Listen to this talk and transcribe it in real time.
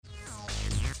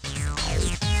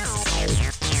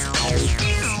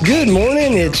Good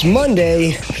morning. It's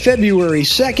Monday, February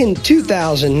 2nd,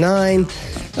 2009.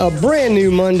 A brand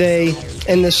new Monday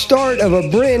and the start of a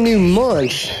brand new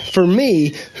month for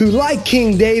me, who, like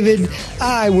King David,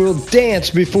 I will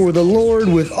dance before the Lord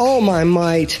with all my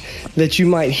might, that you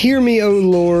might hear me, O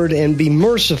Lord, and be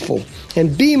merciful,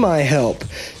 and be my help.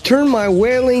 Turn my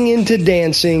wailing into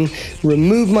dancing,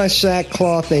 remove my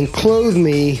sackcloth, and clothe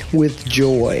me with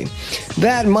joy.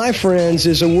 That, my friends,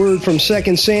 is a word from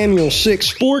 2 Samuel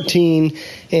 6:14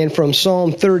 and from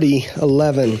Psalm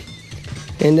 30:11.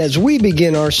 And as we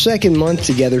begin our second month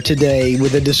together today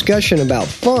with a discussion about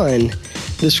fun,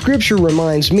 the scripture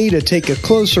reminds me to take a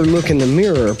closer look in the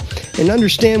mirror and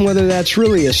understand whether that's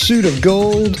really a suit of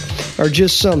gold or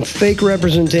just some fake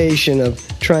representation of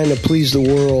trying to please the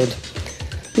world.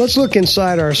 Let's look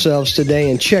inside ourselves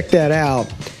today and check that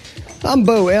out. I'm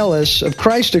Bo Ellis of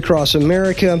Christ Across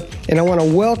America, and I want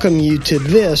to welcome you to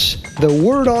this, The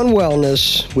Word on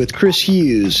Wellness with Chris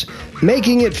Hughes,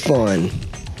 making it fun.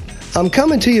 I'm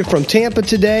coming to you from Tampa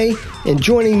today, and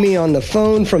joining me on the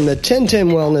phone from the 1010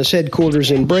 Wellness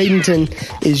headquarters in Bradenton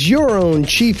is your own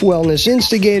Chief Wellness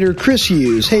Instigator, Chris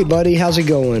Hughes. Hey, buddy, how's it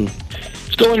going?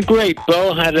 It's going great,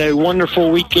 Bo. Had a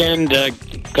wonderful weekend.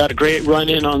 Got a great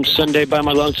run-in on Sunday by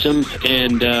my lonesome,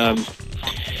 and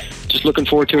just looking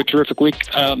forward to a terrific week.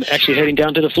 Actually heading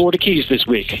down to the Florida Keys this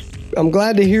week. I'm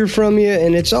glad to hear from you,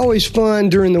 and it's always fun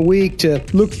during the week to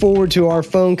look forward to our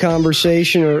phone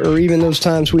conversation or even those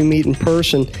times we meet in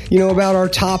person, about our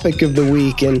topic of the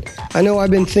week. And I know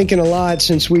I've been thinking a lot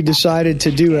since we decided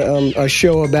to do a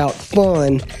show about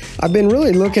fun. I've been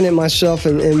really looking at myself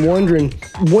and wondering,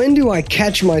 when do I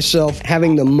catch myself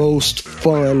having the most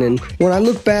fun? And when I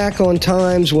look back on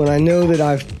times when I know that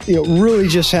I've really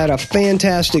just had a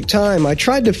fantastic time, I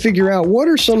tried to figure out what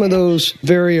are some of those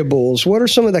variables, what are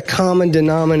some of the common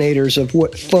denominators of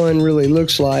what fun really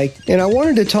looks like. And I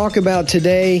wanted to talk about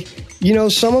today,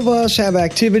 some of us have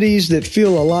activities that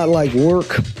feel a lot like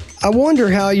work. I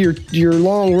wonder how your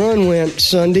long run went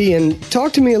Sunday, and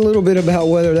talk to me a little bit about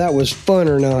whether that was fun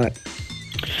or not.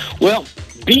 Well,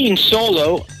 being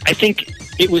solo, I think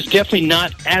it was definitely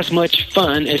not as much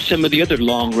fun as some of the other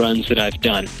long runs that I've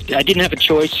done. I didn't have a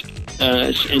choice.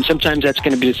 And sometimes that's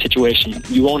going to be the situation.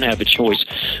 You won't have a choice.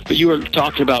 But you were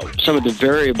talking about some of the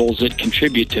variables that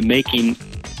contribute to making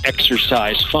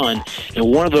exercise fun. And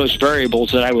one of those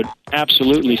variables that I would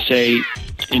absolutely say,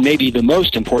 and maybe the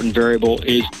most important variable,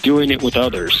 is doing it with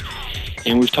others.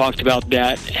 And we've talked about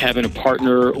that, having a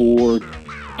partner or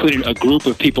putting a group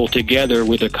of people together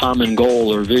with a common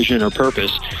goal or vision or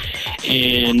purpose.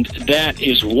 And that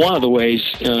is one of the ways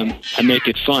I make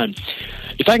it fun.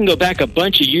 If I can go back a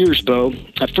bunch of years, Bo,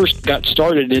 I first got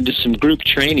started into some group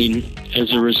training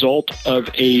as a result of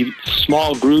a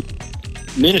small group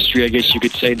ministry, I guess you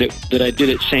could say, that I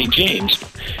did at St. James.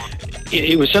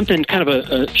 It was something kind of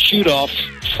a shoot-off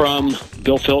from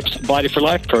Bill Phillips' Body for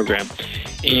Life program.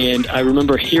 And I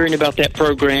remember hearing about that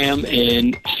program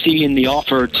and seeing the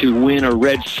offer to win a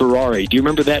red Ferrari. Do you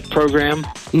remember that program?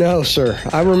 No, sir.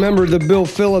 I remember the Bill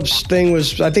Phillips thing I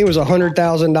think it was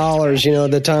 $100,000,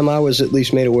 at the time I was at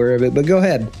least made aware of it. But go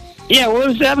ahead. Yeah,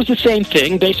 well, that was the same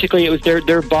thing. Basically, it was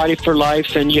their Body for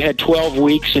Life, and you had 12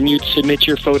 weeks, and you'd submit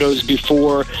your photos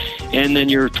before, and then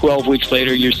your 12 weeks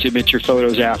later, you submit your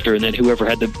photos after, and then whoever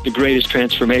had the greatest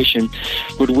transformation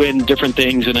would win different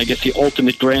things, and I guess the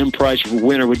ultimate grand prize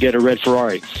winner would get a red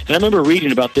Ferrari. And I remember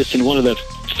reading about this in one of the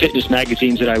fitness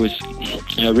magazines that I was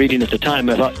reading at the time.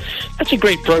 I thought, that's a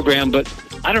great program, but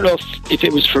I don't know if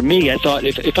it was for me. I thought,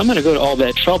 if I'm going to go to all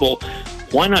that trouble,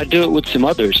 why not do it with some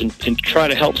others and try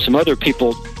to help some other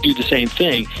people do the same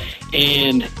thing?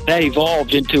 And that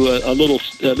evolved into a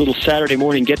little Saturday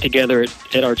morning get-together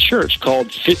at our church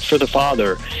called Fit for the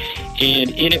Father. And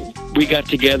in it, we got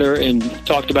together and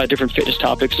talked about different fitness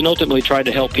topics and ultimately tried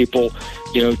to help people,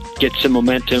 get some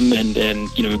momentum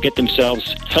and get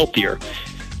themselves healthier.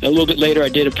 A little bit later, I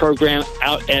did a program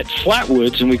out at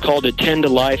Flatwoods, and we called it 10 to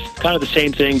Life, kind of the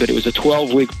same thing, but it was a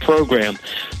 12-week program.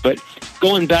 But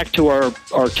going back to our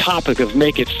topic of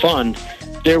make it fun,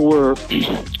 there were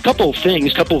a couple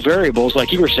variables,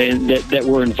 like you were saying, that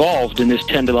were involved in this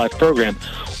 10 to Life program.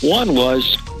 One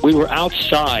was we were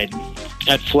outside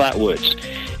at Flatwoods.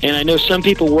 And I know some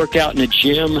people work out in a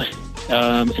gym,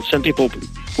 and some people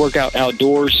work out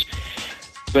outdoors.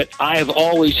 But I have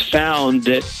always found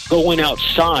that going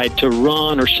outside to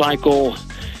run or cycle,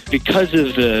 because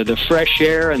of the fresh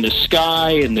air and the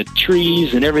sky and the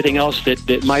trees and everything else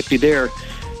that might be there,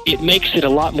 it makes it a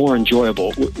lot more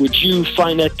enjoyable. Would you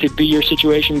find that to be your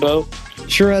situation, Bo?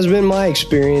 Sure has been my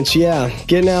experience, yeah.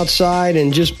 Getting outside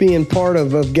and just being part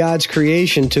of God's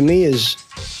creation, to me, is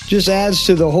just adds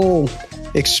to the whole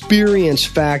experience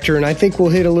factor, and I think we'll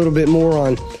hit a little bit more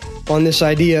on this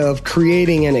idea of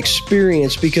creating an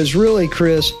experience, because really,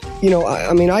 Chris,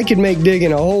 I mean, I could make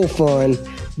digging a hole fun,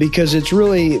 because it's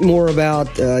really more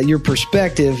about your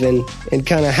perspective and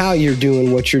kind of how you're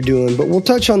doing what you're doing. But we'll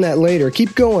touch on that later.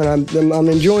 Keep going. I'm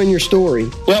enjoying your story.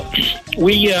 Well,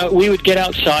 we would get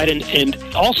outside, and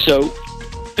also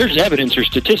there's evidence or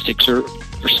statistics or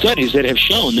studies that have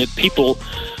shown that people,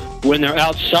 when they're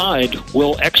outside,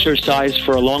 will exercise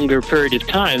for a longer period of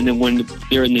time than when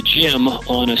they're in the gym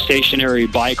on a stationary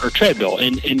bike or treadmill.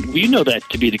 And we know that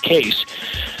to be the case.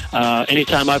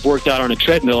 Anytime I've worked out on a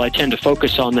treadmill, I tend to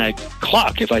focus on that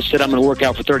clock. If I said I'm going to work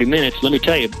out for 30 minutes, let me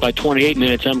tell you, by 28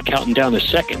 minutes, I'm counting down the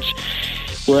seconds.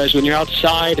 Whereas when you're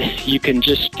outside, you can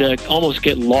just almost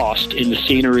get lost in the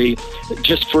scenery.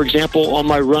 Just, for example, on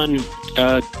my run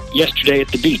yesterday at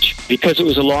the beach, because it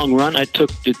was a long run, I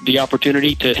took the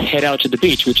opportunity to head out to the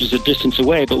beach, which is a distance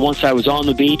away. But once I was on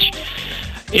the beach,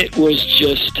 it was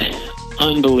just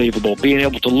unbelievable. Being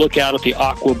able to look out at the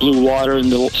aqua blue water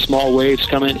and the small waves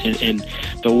coming and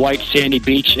the white sandy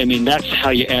beach. I mean, that's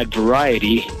how you add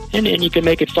variety, and you can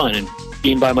make it fun. And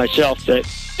being by myself, that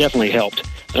definitely helped.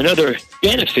 Another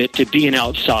benefit to being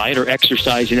outside or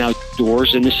exercising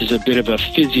outdoors, and this is a bit of a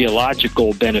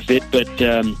physiological benefit, but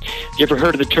you ever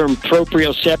heard of the term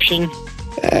proprioception?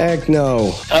 Heck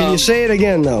no. Can you say it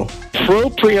again, though?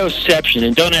 Proprioception,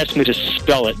 and don't ask me to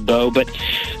spell it, Bo, but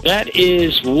that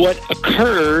is what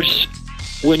occurs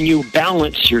when you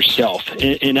balance yourself.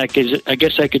 And I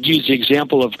guess I could use the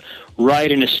example of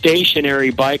riding a stationary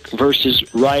bike versus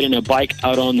riding a bike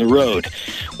out on the road.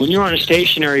 When you're on a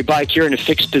stationary bike, you're in a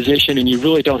fixed position and you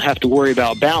really don't have to worry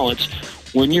about balance.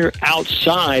 When you're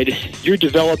outside, you're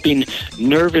developing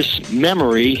nervous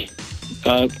memory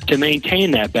to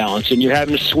maintain that balance, and you're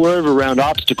having to swerve around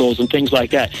obstacles and things like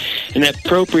that. And that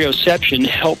proprioception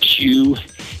helps you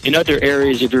in other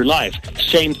areas of your life.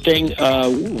 Same thing,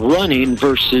 running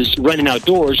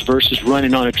outdoors versus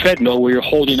running on a treadmill where you're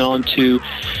holding on to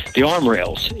the arm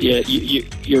rails.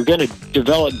 You're going to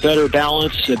develop better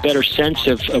balance, a better sense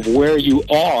of where you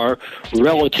are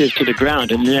relative to the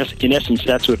ground. And in essence,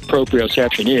 that's what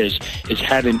proprioception is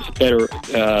having better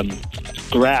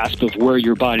grasp of where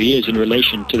your body is in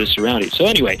relation to the surroundings. So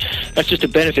anyway, that's just a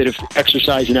benefit of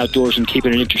exercising outdoors and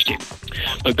keeping it interesting.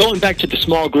 But going back to the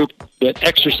small group that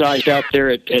exercised out there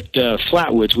at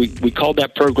Flatwoods, we called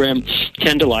that program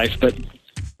 10 to Life, but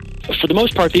for the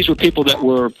most part, these were people that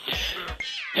were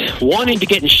wanting to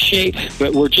get in shape,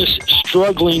 but were just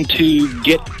struggling to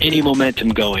get any momentum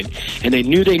going. And they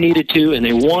knew they needed to, and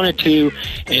they wanted to,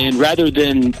 and rather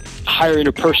than hiring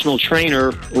a personal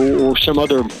trainer or some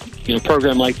other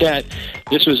program like that,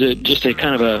 this was just a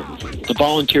kind of a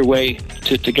volunteer way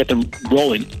to get them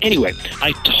rolling. Anyway,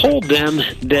 I told them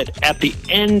that at the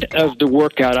end of the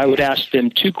workout, I would ask them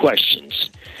two questions.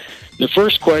 The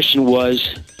first question was,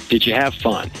 did you have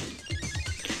fun?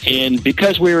 And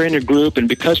because we were in a group and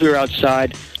because we were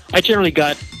outside, I generally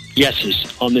got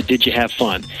yeses on the did you have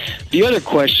fun. The other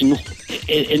question,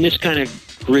 and this kind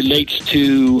of relates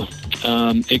to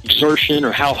exertion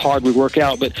or how hard we work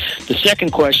out, but the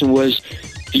second question was,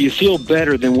 do you feel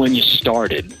better than when you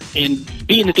started? And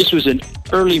being that this was an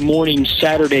early morning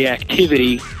Saturday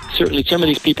activity, certainly some of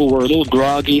these people were a little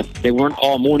groggy. They weren't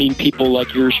all morning people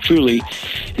like yours truly.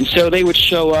 And so they would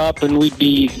show up and we'd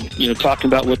be, talking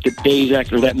about what the day's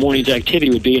or that morning's activity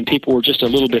would be, and people were just a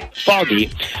little bit foggy.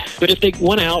 But if they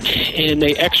went out and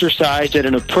they exercised at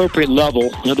an appropriate level,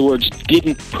 in other words,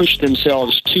 didn't push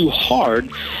themselves too hard,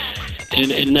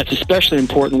 and that's especially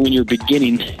important when you're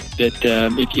beginning, that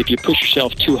if you push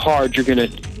yourself too hard, you're gonna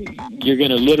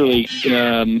literally,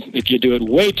 if you do it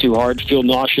way too hard, feel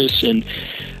nauseous, and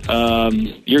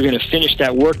you're going to finish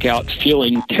that workout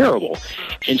feeling terrible.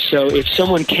 And so if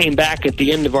someone came back at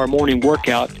the end of our morning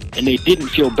workout and they didn't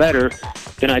feel better,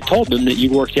 then I told them that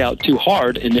you worked out too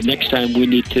hard and that next time we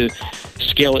need to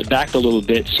scale it back a little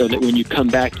bit so that when you come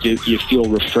back, you feel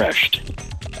refreshed.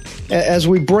 As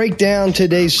we break down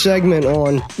today's segment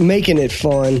on making it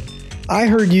fun, I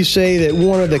heard you say that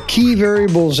one of the key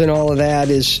variables in all of that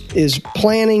is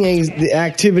planning the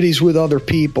activities with other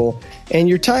people. And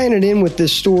you're tying it in with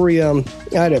this story out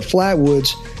at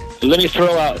Flatwoods. Let me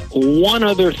throw out one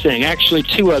other thing, actually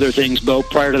two other things, Bo,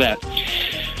 prior to that.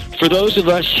 For those of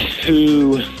us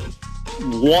who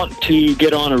want to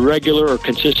get on a regular or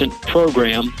consistent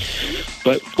program,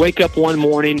 but wake up one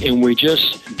morning and we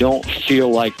just don't feel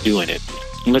like doing it.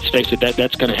 And let's face it,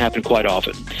 that's going to happen quite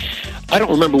often. I don't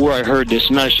remember where I heard this,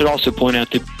 and I should also point out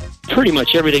that pretty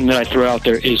much everything that I throw out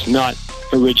there is not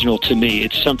original to me.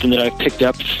 It's something that I've picked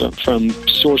up from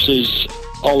sources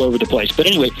all over the place. But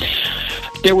anyway,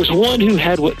 There was one who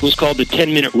had what was called the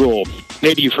 10-minute rule.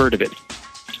 Maybe you've heard of it.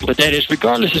 But that is,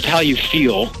 regardless of how you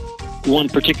feel one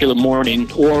particular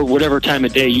morning or whatever time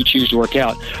of day you choose to work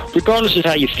out, regardless of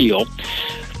how you feel,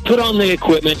 put on the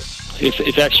equipment,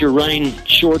 if that's your running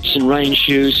shorts and running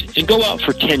shoes, and go out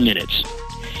for 10 minutes.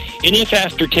 And if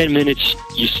after 10 minutes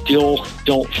you still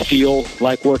don't feel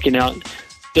like working out,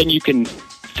 then you can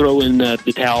throw in the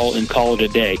towel and call it a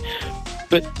day.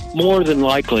 But more than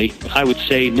likely, I would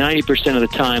say 90% of the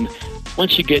time,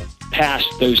 once you get past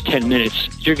those 10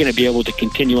 minutes, you're going to be able to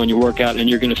continue on your workout, and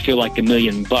you're going to feel like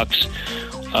 $1,000,000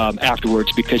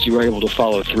 afterwards because you were able to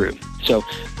follow through. So,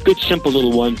 good, simple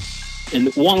little one.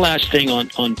 And one last thing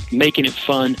on making it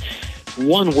fun.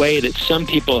 One way that some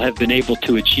people have been able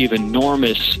to achieve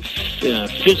enormous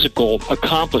physical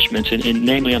accomplishments, and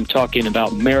namely I'm talking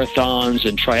about marathons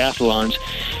and triathlons,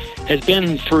 has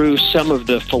been through some of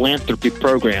the philanthropy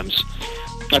programs.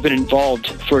 I've been involved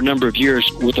for a number of years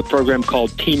with a program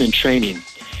called Team in Training.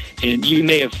 And you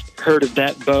may have heard of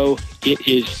that, Bo. It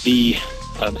is the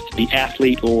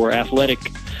athlete or athletic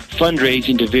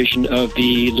fundraising division of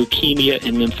the Leukemia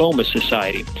and Lymphoma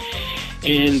Society.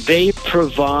 And they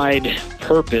provide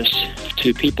purpose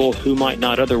to people who might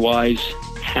not otherwise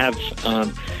have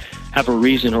a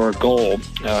reason or a goal.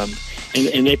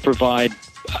 And they provide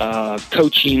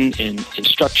coaching and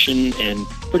instruction and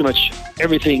pretty much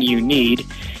everything you need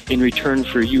in return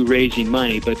for you raising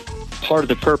money. But part of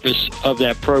the purpose of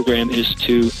that program is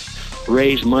to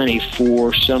raise money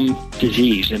for some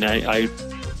disease. And I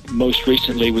most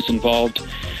recently was involved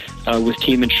with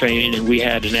Team in Training, and we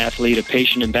had an athlete, a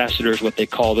patient ambassador is what they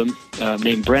call them,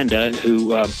 named Brenda,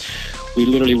 who we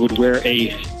literally would wear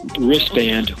a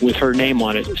wristband with her name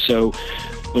on it. So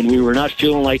when we were not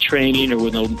feeling like training or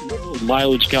when the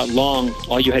mileage got long,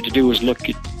 all you had to do was look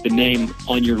at the name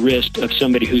on your wrist of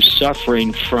somebody who's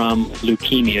suffering from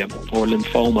leukemia or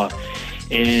lymphoma.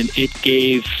 And it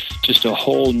gave just a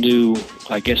whole new,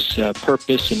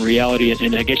 purpose and reality,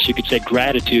 and I guess you could say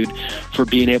gratitude for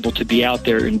being able to be out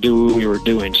there and do what we were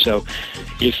doing. So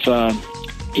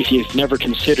if you've never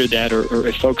considered that, or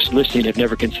if folks listening have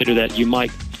never considered that, you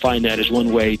might find that as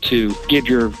one way to give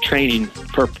your training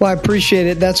purpose. Well, I appreciate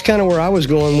it. That's kind of where I was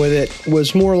going with it,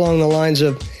 was more along the lines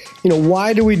of,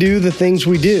 why do we do the things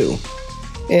we do?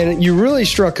 And you really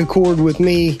struck a chord with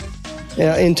me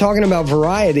in talking about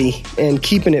variety and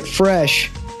keeping it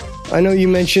fresh. I know you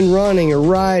mentioned running or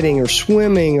riding or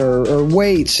swimming or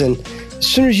weights, and as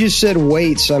soon as you said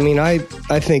weights,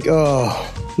 I think,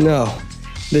 oh, no,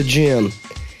 the gym.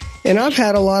 And I've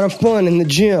had a lot of fun in the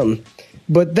gym,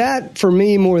 but that, for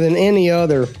me, more than any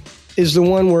other, is the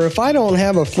one where if I don't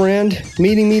have a friend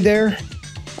meeting me there,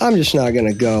 I'm just not going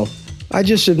to go. I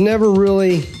just have never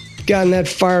really gotten that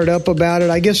fired up about it.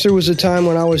 I guess there was a time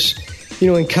when I was,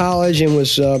 in college and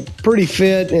was pretty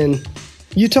fit, and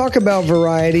you talk about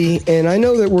variety, and I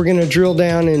know that we're going to drill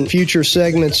down in future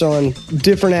segments on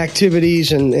different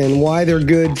activities and why they're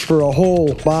good for a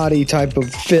whole body type of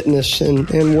fitness and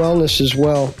wellness as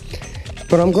well.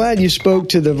 But I'm glad you spoke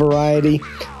to the variety.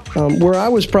 Where I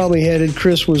was probably headed,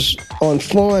 Chris, was on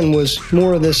fun, was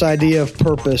more of this idea of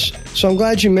purpose. So I'm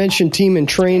glad you mentioned Team in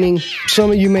Training.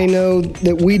 Some of you may know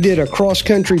that we did a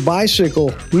cross-country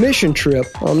bicycle mission trip,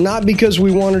 not because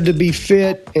we wanted to be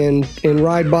fit and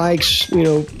ride bikes,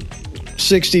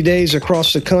 60 days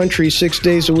across the country, 6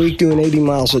 days a week, doing 80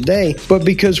 miles a day, but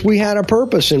because we had a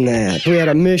purpose in that. We had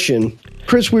a mission.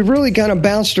 Chris, we've really kind of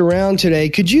bounced around today.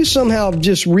 Could you somehow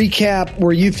just recap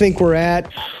where you think we're at?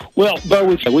 Well, Bo,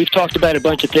 we've talked about a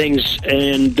bunch of things,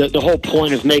 and the whole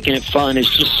point of making it fun is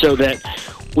just so that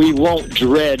we won't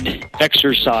dread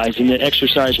exercise, and that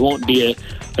exercise won't be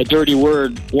a dirty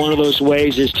word. One of those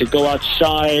ways is to go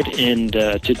outside and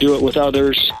to do it with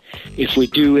others. If we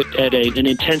do it at an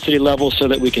intensity level so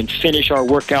that we can finish our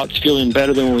workouts feeling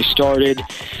better than when we started.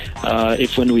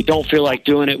 If when we don't feel like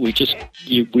doing it,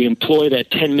 we employ that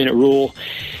 10-minute rule.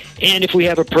 And if we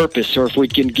have a purpose, or if we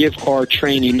can give our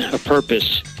training a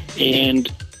purpose. And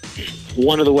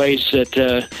one of the ways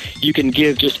that you can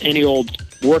give just any old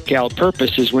workout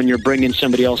purpose is when you're bringing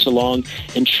somebody else along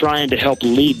and trying to help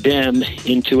lead them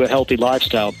into a healthy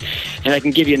lifestyle. And I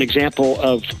can give you an example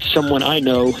of someone I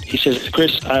know. He says,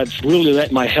 Chris, I've really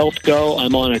let my health go.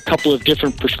 I'm on a couple of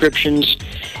different prescriptions,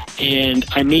 and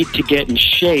I need to get in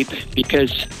shape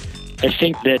because I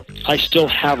think that I still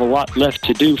have a lot left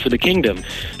to do for the kingdom.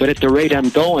 But at the rate I'm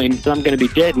going, I'm going to be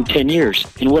dead in 10 years.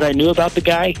 And what I knew about the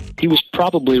guy, he was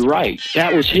probably right.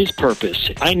 That was his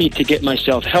purpose. I need to get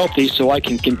myself healthy so I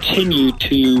can continue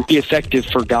to be effective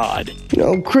for God.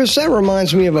 Chris, that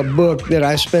reminds me of a book that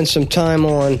I spent some time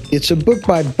on. It's a book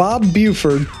by Bob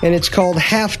Buford, and it's called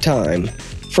Halftime.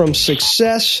 From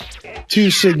Success to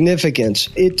Significance.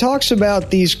 It talks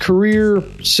about these career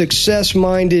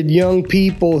success-minded young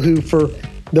people who, for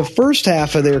the first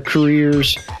half of their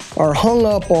careers, are hung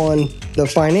up on the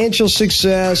financial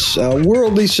success,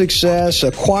 worldly success,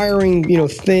 acquiring,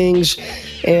 things.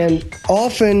 And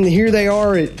often here they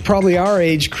are at probably our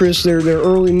age, Chris, they're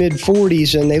early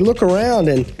mid-40s, and they look around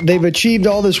and they've achieved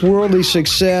all this worldly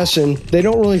success and they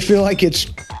don't really feel like it's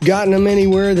gotten them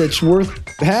anywhere that's worth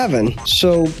having.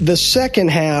 So the second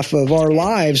half of our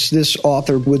lives, this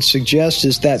author would suggest,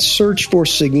 is that search for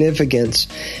significance.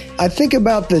 I think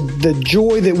about the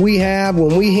joy that we have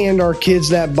when we hand our kids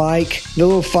that bike. The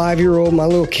little 5-year-old, my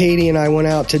little Katie, and I went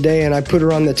out today and I put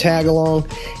her on the tag-along,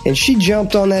 and she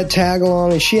jumped on that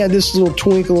tag-along and she had this little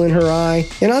twinkle in her eye.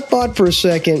 And I thought for a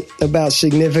second about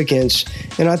significance,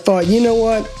 and I thought, you know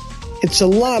what? It's a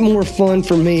lot more fun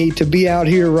for me to be out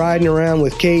here riding around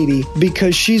with Katie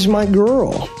because she's my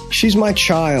girl. She's my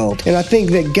child. And I think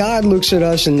that God looks at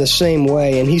us in the same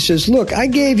way. And he says, look, I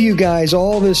gave you guys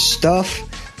all this stuff.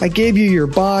 I gave you your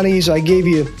bodies. I gave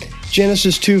you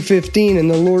Genesis 2:15.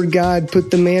 And the Lord God put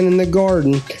the man in the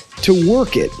garden to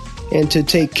work it and to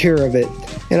take care of it.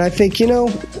 And I think,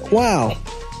 wow.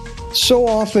 So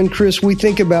often, Chris, we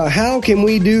think about how can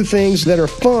we do things that are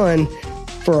fun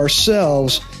for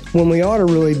ourselves when we ought to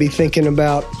really be thinking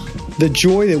about the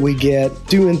joy that we get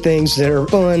doing things that are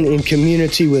fun in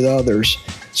community with others.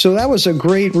 So that was a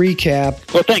great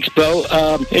recap. Well, thanks, Bo.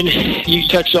 And you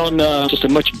touched on just a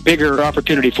much bigger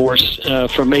opportunity for us,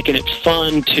 from making it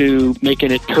fun to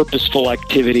making it purposeful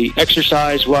activity.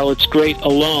 Exercise, while it's great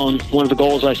alone, one of the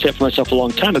goals I set for myself a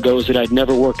long time ago is that I'd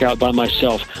never work out by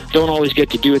myself. Don't always get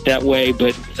to do it that way,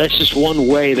 but that's just one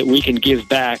way that we can give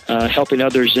back, helping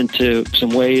others into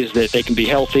some ways that they can be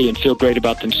healthy and feel great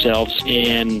about themselves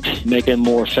and make them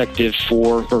more effective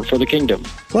for the kingdom.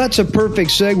 Well, that's a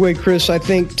perfect segue, Chris, I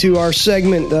think, to our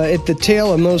segment at the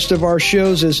tail of most of our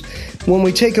shows is when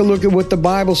we take a look at what the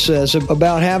Bible says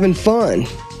about having fun.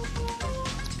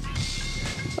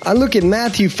 I look at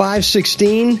Matthew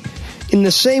 5:16. In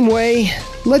the same way,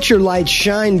 let your light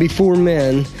shine before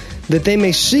men, that they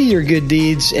may see your good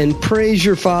deeds and praise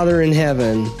your Father in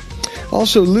heaven.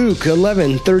 Also Luke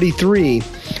 11:33.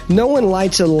 No one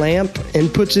lights a lamp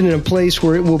and puts it in a place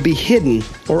where it will be hidden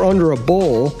or under a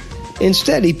bowl.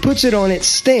 Instead, he puts it on its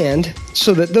stand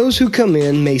so that those who come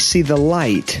in may see the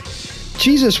light.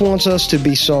 Jesus wants us to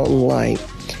be salt and light.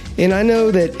 And I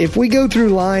know that if we go through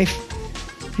life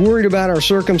worried about our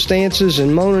circumstances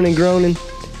and moaning and groaning,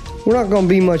 we're not going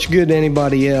to be much good to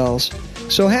anybody else.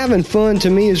 So having fun to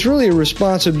me is really a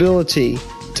responsibility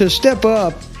to step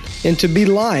up and to be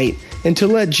light and to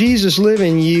let Jesus live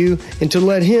in you and to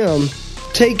let him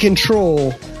take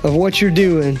control of what you're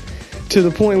doing to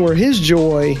the point where his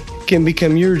joy can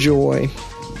become your joy.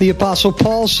 The Apostle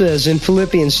Paul says in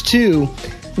Philippians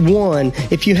 2:1,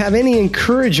 if you have any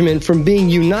encouragement from being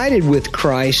united with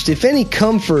Christ, if any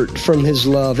comfort from his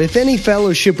love, if any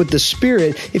fellowship with the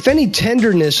Spirit, if any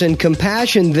tenderness and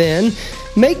compassion, then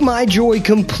make my joy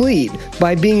complete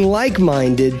by being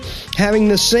like-minded, having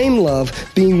the same love,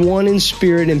 being one in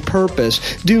spirit and purpose.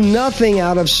 Do nothing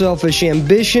out of selfish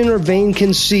ambition or vain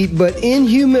conceit, but in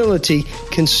humility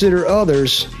consider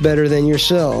others better than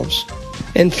yourselves.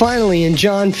 And finally, in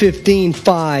John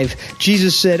 15:5,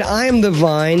 Jesus said, I am the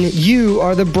vine, you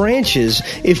are the branches.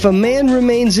 If a man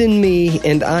remains in me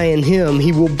and I in him,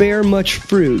 he will bear much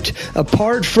fruit.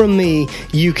 Apart from me,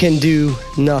 you can do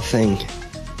nothing.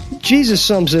 Jesus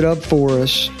sums it up for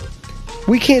us.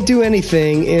 We can't do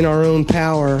anything in our own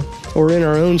power or in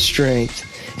our own strength.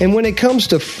 And when it comes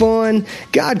to fun,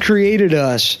 God created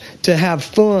us to have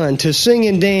fun, to sing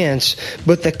and dance.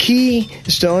 But the key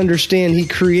is to understand he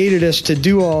created us to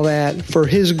do all that for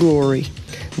his glory,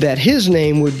 that his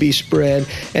name would be spread,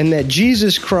 and that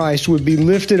Jesus Christ would be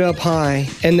lifted up high,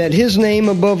 and that his name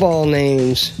above all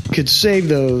names could save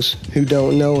those who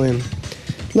don't know him.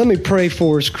 Let me pray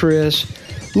for us, Chris.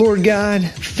 Lord God,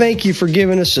 thank you for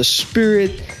giving us a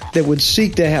spirit that would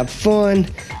seek to have fun,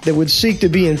 that would seek to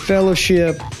be in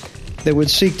fellowship, that would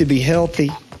seek to be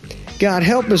healthy. God,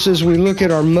 help us as we look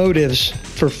at our motives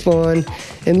for fun.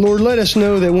 And Lord, let us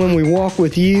know that when we walk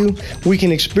with you, we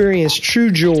can experience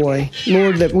true joy.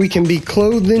 Lord, that we can be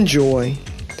clothed in joy.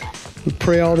 We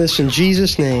pray all this in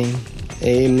Jesus' name.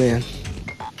 Amen.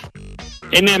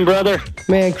 Amen, brother.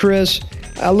 Man, Chris,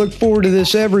 I look forward to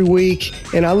this every week,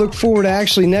 and I look forward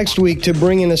actually next week to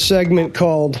bringing a segment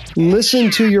called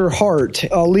Listen to Your Heart.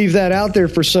 I'll leave that out there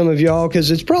for some of y'all because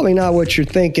it's probably not what you're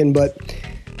thinking, but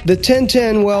The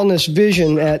 1010 Wellness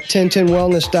vision at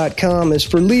 1010wellness.com is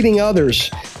for leading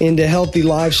others into healthy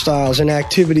lifestyles and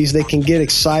activities they can get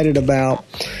excited about.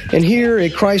 And here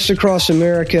at Christ Across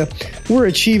America, we're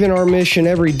achieving our mission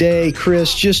every day,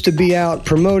 Chris, just to be out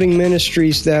promoting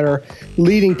ministries that are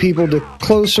leading people to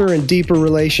closer and deeper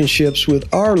relationships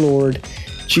with our Lord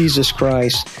Jesus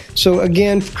Christ. So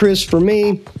again, Chris, for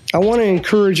me, I want to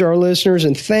encourage our listeners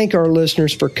and thank our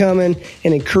listeners for coming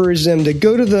and encourage them to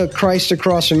go to the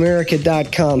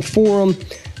ChristAcrossAmerica.com forum,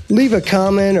 leave a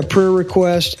comment, a prayer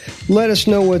request, let us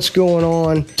know what's going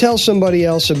on, tell somebody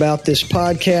else about this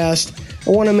podcast.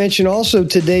 I want to mention also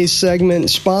today's segment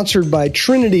sponsored by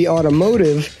Trinity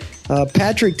Automotive.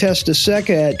 Patrick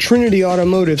Testaseca at Trinity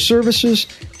Automotive Services.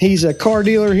 He's a car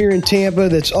dealer here in Tampa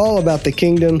that's all about the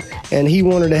kingdom, and he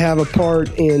wanted to have a part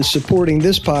in supporting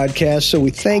this podcast, so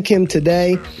we thank him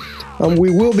today.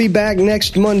 We will be back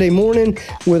next Monday morning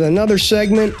with another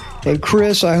segment. And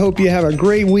Chris, I hope you have a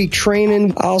great week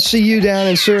training. I'll see you down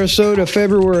in Sarasota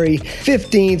February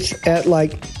 15th at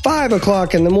like 5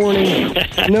 o'clock in the morning.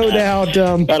 No doubt.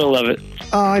 Gotta love it.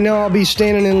 I know I'll be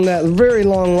standing in that very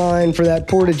long line for that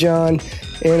Porta-John,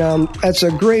 and that's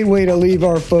a great way to leave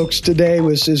our folks today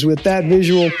is with that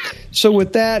visual. So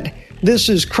with that, this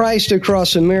is Christ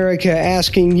Across America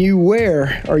asking you,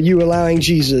 where are you allowing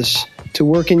Jesus to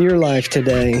work in your life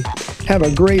today? Have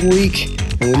a great week,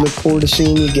 and we look forward to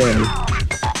seeing you again.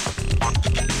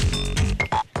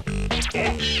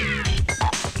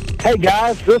 Hey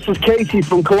guys, this is Casey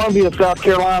from Columbia, South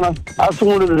Carolina. I just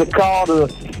wanted to call to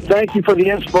thank you for the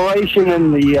inspiration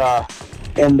and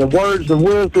the words of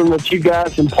wisdom that you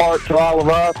guys impart to all of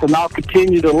us, and I'll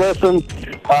continue to listen.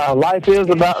 Life is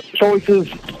about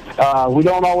choices. We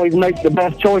don't always make the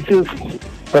best choices,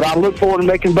 but I look forward to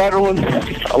making better ones,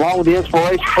 along with the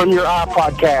inspiration from your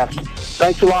iPodcast.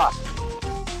 Thanks a lot.